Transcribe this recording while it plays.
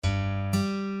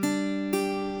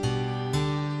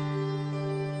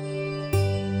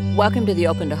Welcome to the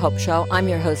Open to Hope Show. I'm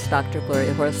your host, Dr.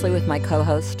 Gloria Horsley, with my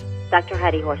co-host, Dr.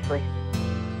 Heidi Horsley.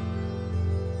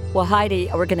 Well,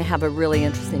 Heidi, we're going to have a really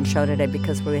interesting show today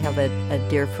because we have a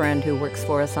dear friend who works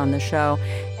for us on the show,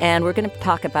 and we're going to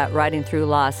talk about riding through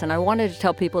loss. And I wanted to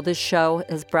tell people this show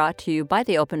is brought to you by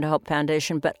the Open to Hope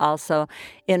Foundation, but also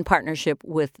in partnership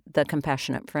with the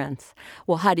Compassionate Friends.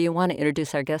 Well, Heidi, you want to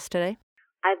introduce our guest today?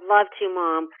 I'd love to,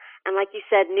 Mom. And like you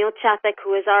said, Neil Chethik,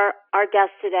 who is our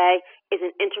guest today, is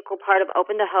an integral part of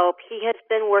Open to Hope. He has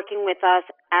been working with us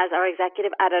as our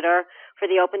executive editor for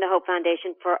the Open to Hope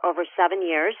Foundation for over 7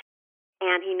 years,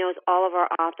 and he knows all of our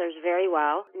authors very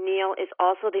well. Neil is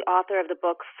also the author of the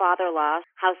book Father Loss,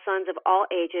 How Sons of All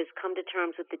Ages Come to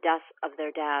Terms with the Death of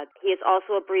Their Dad. He is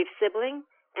also a bereaved sibling,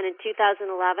 and in 2011,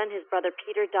 his brother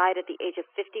Peter died at the age of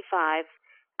 55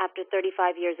 after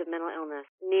 35 years of mental illness.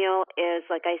 Neil is,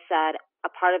 like I said, a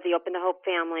part of the Open to Hope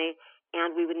family,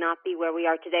 and we would not be where we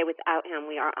are today without him.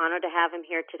 We are honored to have him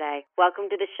here today. Welcome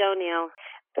to the show, Neil.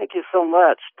 Thank you so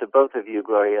much to both of you,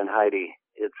 Gloria and Heidi.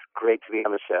 It's great to be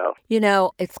on the show. You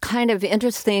know, it's kind of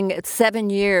interesting. It's 7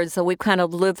 years, so we've kind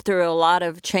of lived through a lot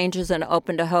of changes in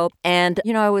Open to Hope. And,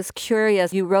 you know, I was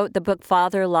curious. You wrote the book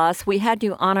Father Loss. We had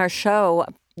you on our show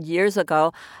years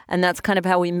ago, and that's kind of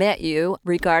how we met you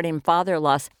regarding father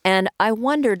loss. And I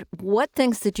wondered, what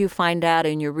things did you find out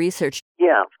in your research?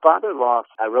 Yeah, Father Loss,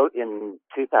 I wrote in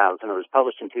 2000. It was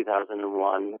published in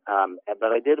 2001,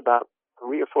 but I did about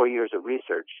 3 or 4 years of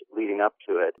research leading up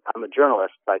to it. I'm a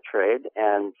journalist by trade,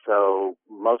 and so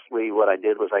mostly what I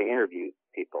did was I interviewed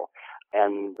people.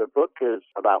 And the book is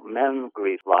about men's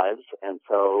grief lives, and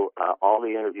so all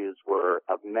the interviews were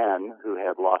of men who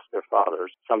had lost their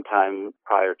fathers sometime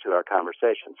prior to our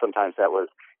conversation. Sometimes that was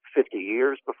 50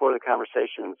 years before the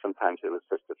conversation, and sometimes it was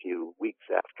just a few weeks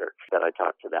after that I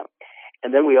talked to them.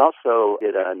 And then we also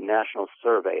did a national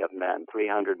survey of men,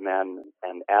 300 men,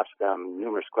 and asked them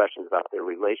numerous questions about their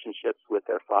relationships with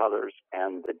their fathers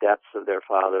and the deaths of their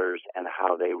fathers and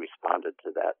how they responded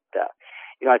to that death.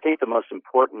 You know, I think the most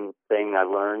important thing I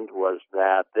learned was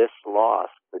that this loss,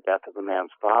 the death of a man's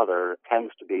father,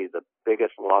 tends to be the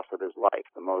biggest loss of his life,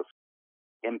 the most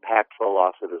impactful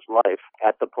loss of his life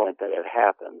at the point that it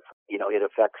happens. You know, it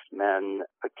affects men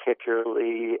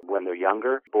particularly when they're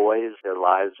younger. Boys, their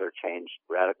lives are changed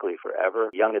radically forever.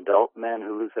 Young adult men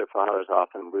who lose their fathers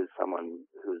often lose someone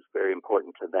who's very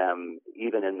important to them,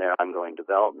 even in their ongoing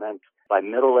development. By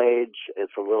middle age,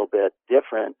 it's a little bit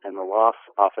different, and the loss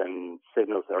often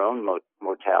signals their own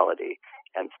mortality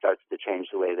and starts to change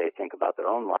the way they think about their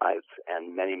own lives.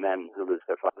 And many men who lose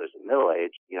their fathers in middle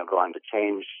age, go on to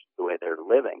change the way they're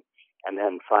living. And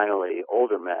then finally,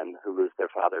 older men who lose their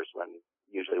fathers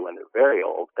usually when they're very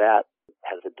old, that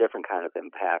has a different kind of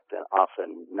impact and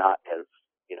often not as,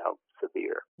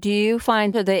 severe. Do you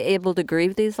find are they able to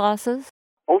grieve these losses?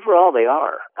 Overall, they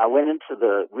are. I went into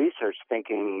the research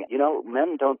thinking,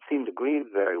 men don't seem to grieve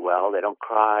very well. They don't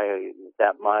cry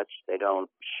that much. They don't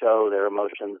show their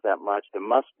emotions that much. There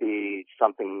must be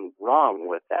something wrong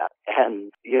with that.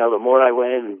 And, the more I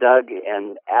went in and dug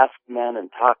and asked men and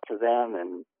talked to them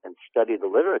and studied the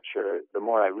literature, the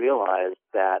more I realized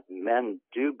that men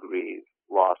do grieve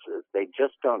losses. They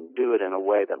just don't do it in a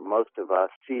way that most of us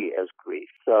see as grief.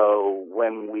 So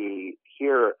when we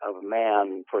hear of a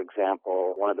man, for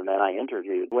example, one of the men I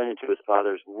interviewed went into his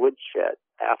father's woodshed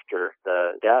after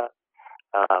the death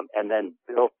and then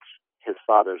built his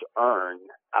father's urn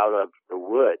out of the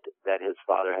wood that his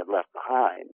father had left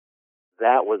behind.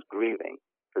 That was grieving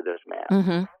for this man.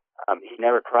 Mm-hmm. He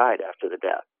never cried after the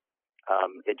death.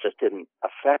 It just didn't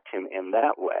affect him in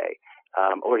that way.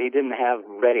 Or he didn't have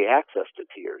ready access to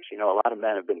tears. A lot of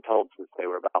men have been told since they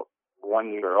were about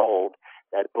 1 year old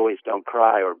that boys don't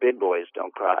cry or big boys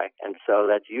don't cry. And so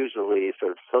that's usually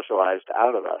sort of socialized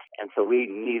out of us. And so we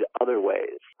need other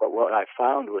ways. But what I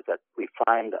found was that we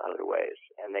find other ways,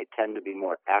 and they tend to be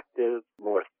more active,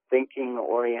 more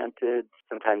thinking-oriented.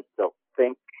 Sometimes they'll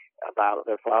think about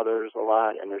their fathers a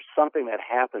lot, and there's something that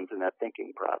happens in that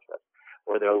thinking process.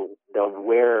 Or they'll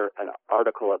wear an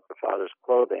article of their father's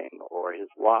clothing or his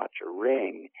watch or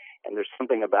ring, and there's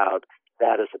something about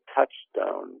that as a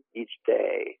touchstone each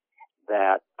day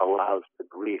that allows the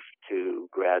grief to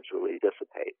gradually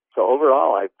dissipate. So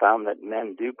overall, I found that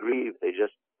men do grieve. They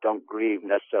just don't grieve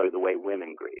necessarily the way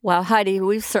women grieve. Wow, Heidi,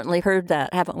 we've certainly heard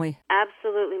that, haven't we?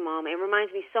 Absolutely, Mom. It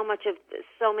reminds me so much of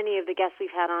so many of the guests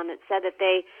we've had on that said that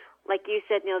they, like you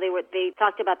said, they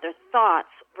talked about their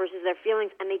thoughts versus their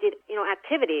feelings, and they did,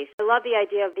 activities. I love the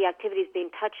idea of the activities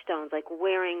being touchstones, like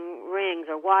wearing rings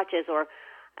or watches or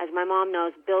as my mom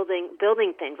knows, building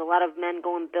things. A lot of men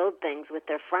go and build things with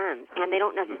their friends, and they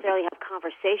don't necessarily have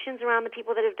conversations around the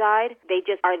people that have died. They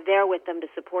just are there with them to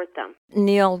support them.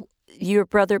 Neil, your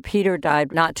brother Peter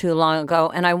died not too long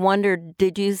ago, and I wondered,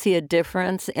 did you see a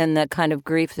difference in the kind of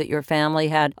grief that your family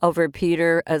had over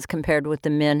Peter as compared with the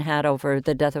men had over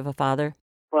the death of a father?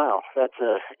 Well, that's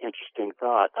an interesting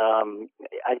thought.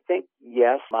 I think,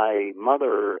 yes, my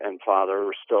mother and father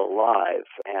were still alive,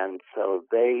 and so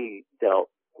they dealt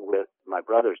with my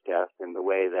brother's death in the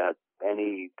way that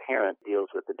any parent deals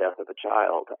with the death of a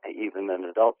child, even an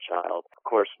adult child. Of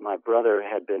course, my brother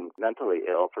had been mentally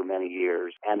ill for many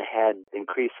years and had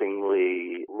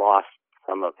increasingly lost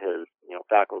some of his,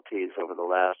 faculties over the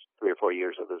last 3 or 4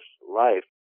 years of his life,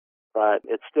 but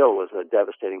it still was a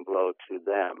devastating blow to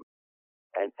them.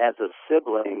 And as a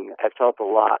sibling, I felt a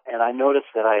lot, and I noticed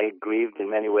that I grieved in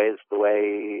many ways the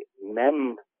way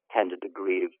men tended to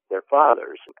grieve their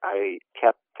fathers. I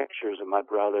kept pictures of my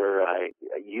brother. I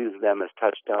used them as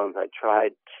touchstones. I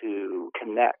tried to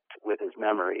connect with his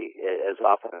memory as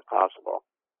often as possible.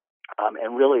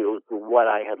 And really, it was what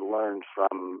I had learned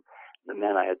from the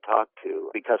men I had talked to,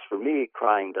 because for me,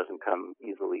 crying doesn't come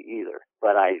easily either.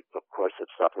 But I, of course, have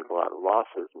suffered a lot of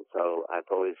losses, and so I've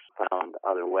always found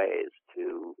other ways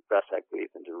to express that grief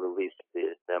and to release the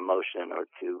emotion or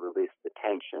to release the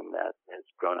tension that has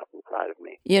grown up inside of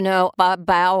me. Bob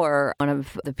Bauer, one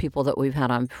of the people that we've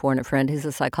had on before, and a friend, he's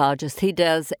a psychologist. He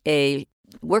does a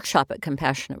workshop at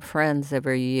Compassionate Friends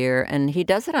every year, and he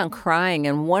does it on crying.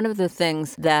 And one of the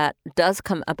things that does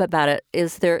come up about it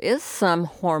is there is some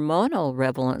hormonal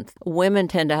relevance. Women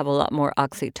tend to have a lot more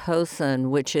oxytocin,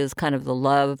 which is kind of the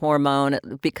love hormone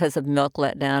because of milk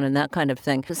letdown and that kind of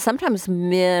thing. Sometimes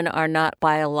men are not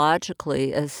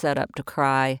biologically as set up to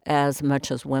cry as much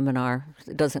as women are.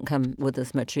 It doesn't come with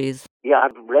as much ease. Yeah,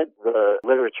 I've read the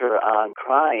literature on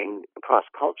crying across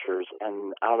cultures,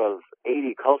 and out of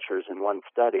 80 cultures in one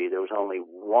study, there was only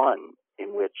one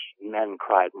in which men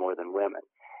cried more than women.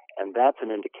 And that's an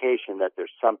indication that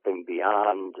there's something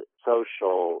beyond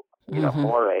social,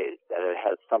 mores, that it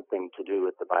has something to do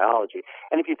with the biology.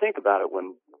 And if you think about it,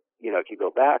 when, if you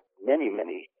go back many,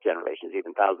 many generations,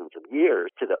 even thousands of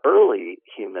years, to the early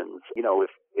humans,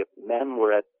 if men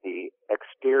were at the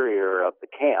exterior of the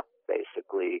camp,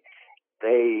 basically,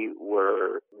 they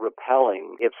were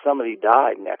repelling. If somebody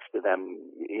died next to them,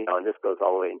 and this goes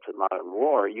all the way into modern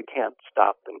war, you can't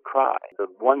stop and cry. The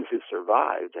ones who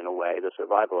survived, in a way, the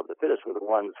survival of the fittest, were the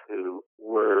ones who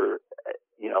were,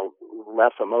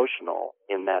 less emotional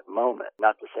in that moment.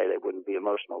 Not to say they wouldn't be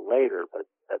emotional later, but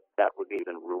that would be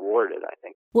even rewarded, I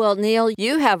think. Well, Neil,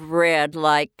 you have read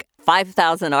like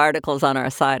 5,000 articles on our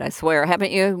site, I swear.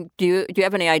 Haven't you? Do you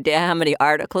have any idea how many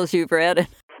articles you've read?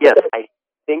 Yes, I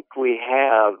think we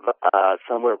have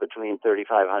somewhere between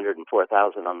 3,500 and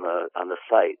 4,000 on the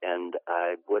site, and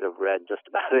I would have read just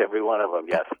about every one of them.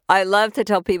 Yes. I love to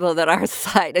tell people that our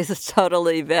site is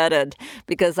totally vetted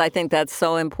because I think that's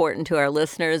so important to our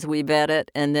listeners. We vet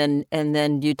it, and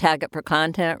then you tag it for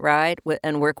content, right?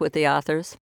 And work with the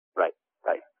authors. Right.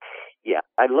 Yeah,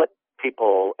 I let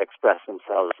people express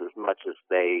themselves as much as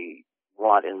they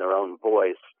want in their own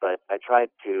voice, but I try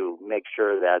to make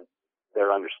sure that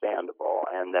they're understandable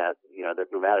and that, they're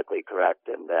grammatically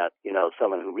correct and that,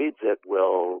 someone who reads it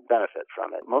will benefit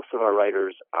from it. Most of our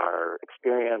writers are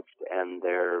experienced and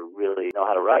they're really know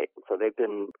how to write. So they've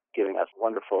been giving us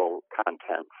wonderful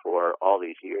content for all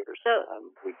these years.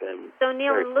 So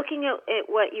Neil, looking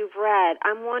at what you've read,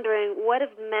 I'm wondering, what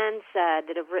have men said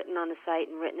that have written on the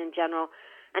site and written in general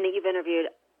and that you've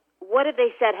interviewed? What have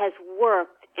they said has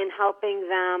worked in helping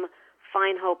them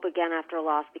find hope again after a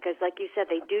loss? Because like you said,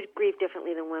 they do grieve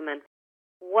differently than women.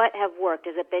 What have worked?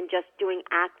 Has it been just doing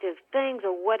active things, or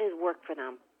what has worked for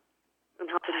them in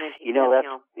helping them?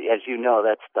 As you know,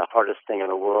 that's the hardest thing in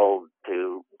the world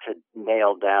to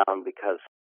nail down because,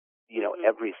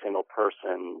 every single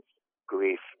person's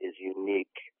grief is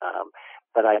unique.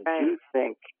 But I do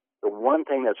think the one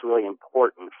thing that's really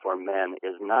important for men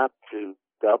is not to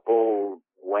double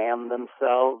wham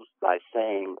themselves by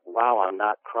saying, wow, I'm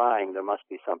not crying, there must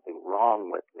be something wrong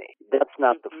with me. That's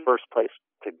not the first place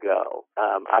to go.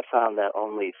 I found that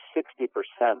only 60%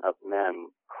 of men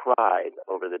cried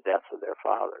over the deaths of their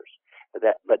fathers,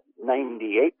 but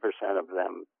 98% of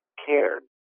them cared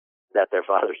that their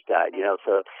fathers died.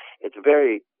 So it's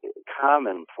very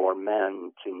common for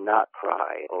men to not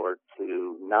cry or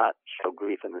to not show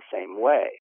grief in the same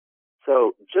way.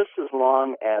 So just as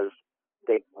long as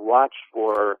they watch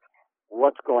for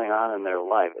what's going on in their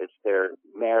life. Is their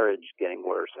marriage getting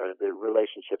worse? Are their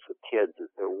relationships with kids?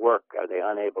 Is their work? Are they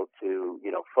unable to,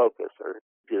 focus? Or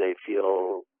do they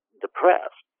feel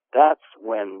depressed? that's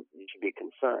when you should be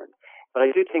concerned. But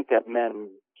I do think that men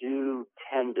do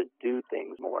tend to do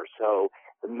things more. So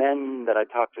the men that I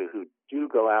talk to who do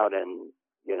go out and,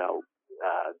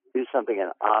 do something in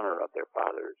honor of their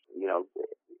fathers,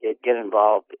 get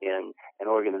involved in an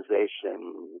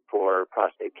organization for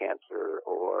prostate cancer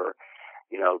or,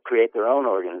 create their own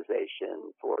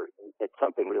organization for it's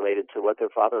something related to what their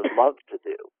fathers loved to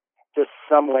do. Just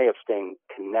some way of staying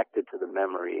connected to the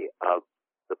memory of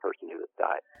the person who has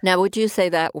died. Now, would you say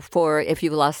that for if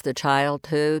you've lost a child,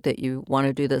 too, that you want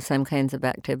to do the same kinds of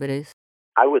activities?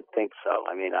 I would think so.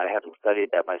 I mean, I haven't studied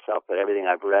that myself, but everything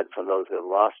I've read from those who have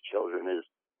lost children is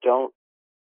don't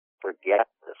forget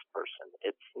this person.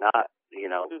 It's not,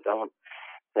 don't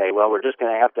say, well, we're just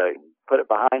going to have to put it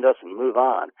behind us and move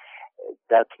on.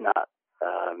 That's not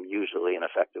usually an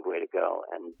effective way to go,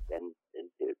 and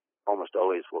it almost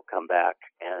always will come back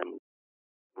and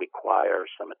require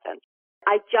some attention.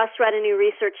 I just read a new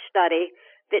research study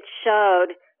that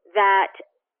showed that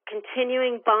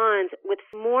continuing bonds was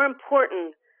more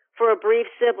important for a bereaved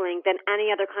sibling than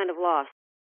any other kind of loss.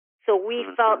 So we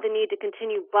felt the need to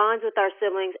continue bonds with our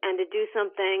siblings and to do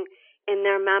something in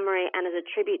their memory and as a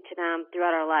tribute to them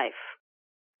throughout our life.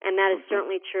 And that is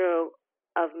certainly true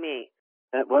of me.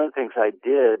 And one of the things I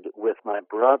did with my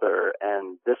brother,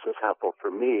 and this was helpful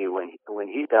for me, when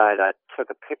he died, I took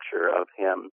a picture of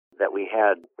him that we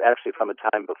had actually from a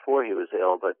time before he was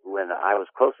ill, but when I was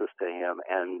closest to him.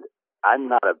 And I'm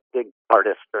not a big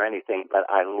artist or anything, but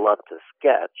I love to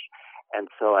sketch. And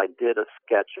so I did a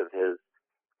sketch of his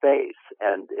face,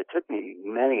 and it took me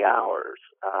many hours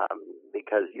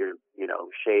because you're,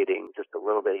 shading just a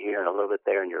little bit here and a little bit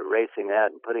there, and you're erasing that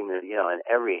and putting the, and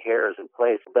every hair is in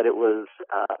place. But it was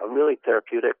a really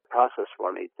therapeutic process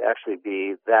for me to actually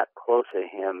be that close to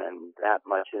him and that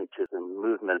much into the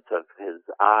movements of his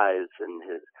eyes and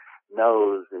his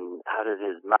nose and how did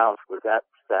his mouth was that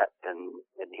set and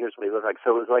here's what he looked like.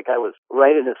 So it was like I was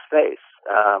right in his face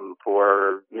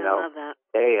for,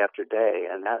 day after day,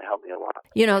 and that helped me a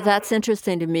lot. That's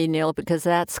interesting to me, Neil, because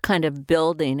that's kind of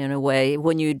building in a way.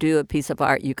 When you do a piece of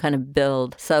art, you kind of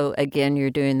build. So again, you're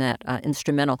doing that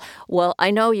instrumental. Well,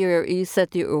 I know you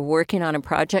said that you were working on a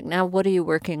project now. What are you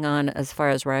working on as far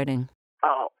as writing?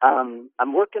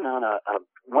 I'm working on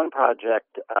one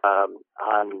project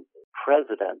on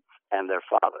presidents and their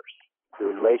fathers, the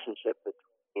relationship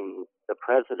between the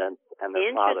presidents and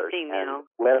their fathers, and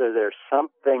whether there's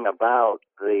something about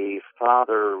the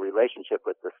father relationship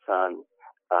with the son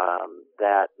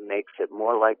that makes it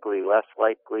more likely, less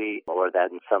likely, or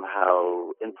that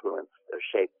somehow influenced or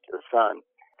shaped the son.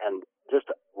 And just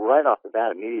right off the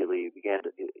bat, immediately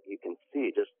you can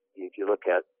see, just if you look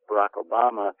at Barack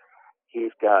Obama,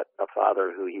 he's got a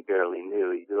father who he barely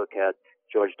knew. You look at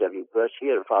George W. Bush, he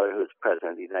had a father who was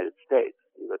president of the United States.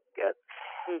 You look at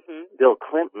Bill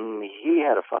Clinton, he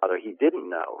had a father he didn't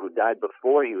know who died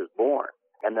before he was born.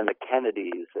 And then the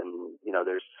Kennedys, and,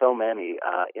 there's so many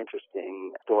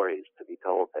interesting stories to be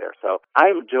told there. So I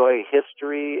enjoy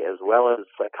history as well as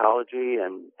psychology,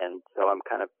 and so I'm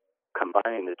kind of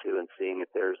combining the two and seeing if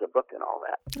there's a book in all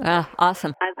that.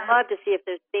 Awesome. I'd love to see if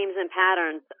there's themes and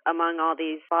patterns among all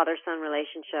these father-son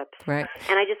relationships. Right.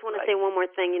 And I just want to say one more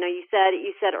thing. You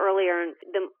said earlier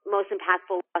the most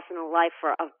impactful lesson in life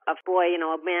for a boy, a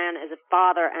man as a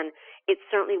father, and it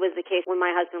certainly was the case when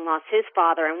my husband lost his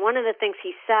father. And one of the things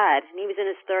he said, and he was in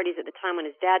his 30s at the time when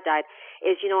his dad died,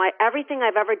 is, everything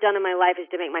I've ever done in my life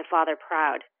is to make my father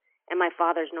proud, and my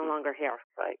father's no longer here.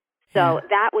 Right. So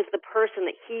that was the person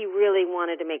that he really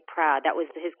wanted to make proud. That was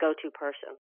his go-to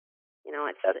person.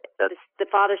 The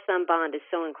father-son bond is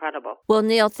so incredible. Well,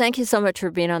 Neil, thank you so much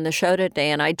for being on the show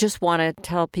today. And I just want to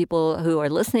tell people who are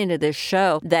listening to this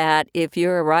show that if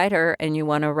you're a writer and you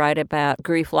want to write about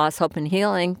grief, loss, hope, and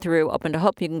healing through Open to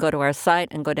Hope, you can go to our site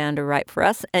and go down to Write for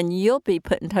Us, and you'll be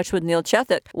put in touch with Neil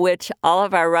Chethik, which all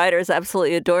of our writers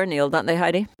absolutely adore Neil, don't they,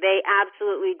 Heidi? They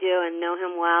absolutely do, and know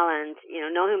him well, and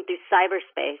know him through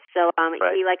cyberspace. So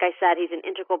he, like I said, he's an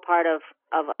integral part of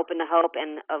Open to Hope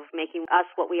and of making us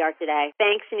what we are today.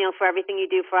 Thanks, Neil, for everything you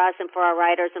do for us and for our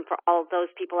writers and for all of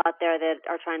those people out there that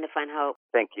are trying to find hope.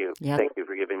 Thank you. Yep. Thank you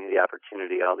for giving me the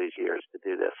opportunity all these years to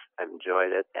do this. I've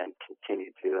enjoyed it and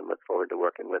continue to, and look forward to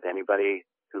working with anybody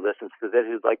who listens to this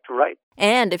who'd like to write.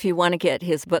 And if you want to get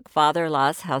his book, Father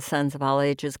Loss, How Sons of All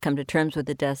Ages Come to Terms with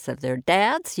the Deaths of Their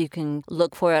Dads, you can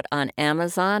look for it on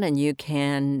Amazon, and you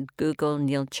can Google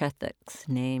Neil Chethik's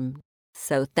name.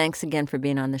 So thanks again for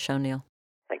being on the show, Neil.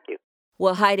 Thank you.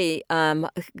 Well, Heidi,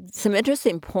 some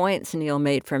interesting points Neil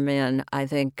made for men. I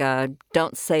think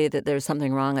don't say that there's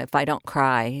something wrong if I don't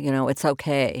cry. It's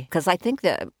okay. Because I think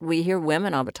that we hear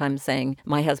women all the time saying,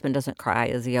 my husband doesn't cry.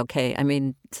 Is he okay? I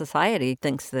mean, society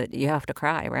thinks that you have to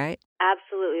cry, right?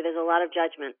 Absolutely. There's a lot of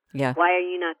judgment. Yeah. Why are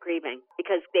you not grieving?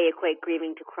 Because they equate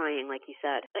grieving to crying, like you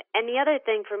said. And the other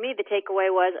thing for me, the takeaway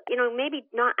was, maybe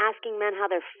not asking men how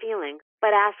they're feeling,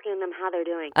 but asking them how they're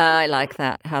doing. I like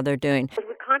that, how they're doing. Because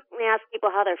we constantly ask people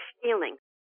how they're feeling.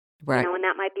 Right. And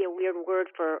that might be a weird word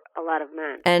for a lot of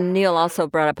men. And Neil also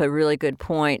brought up a really good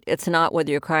point. It's not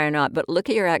whether you cry or not, but look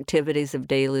at your activities of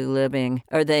daily living.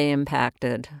 Are they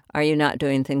impacted? Are you not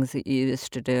doing things that you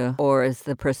used to do? Or is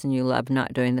the person you love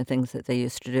not doing the things that they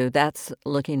used to do? That's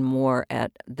looking more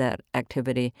at that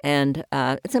activity. And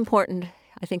it's important.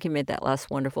 I think you made that last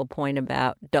wonderful point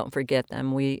about don't forget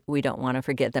them. We don't want to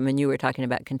forget them. And you were talking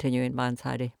about continuing bonds,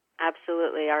 Heidi.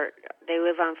 Absolutely. They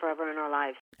live on forever in our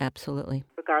lives. Absolutely.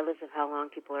 Regardless of how long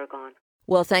people are gone.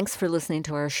 Well, thanks for listening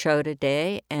to our show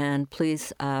today. And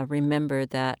please remember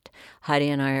that Heidi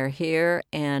and I are here.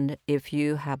 And if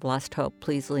you have lost hope,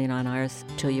 please lean on ours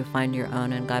till you find your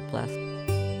own. And God bless.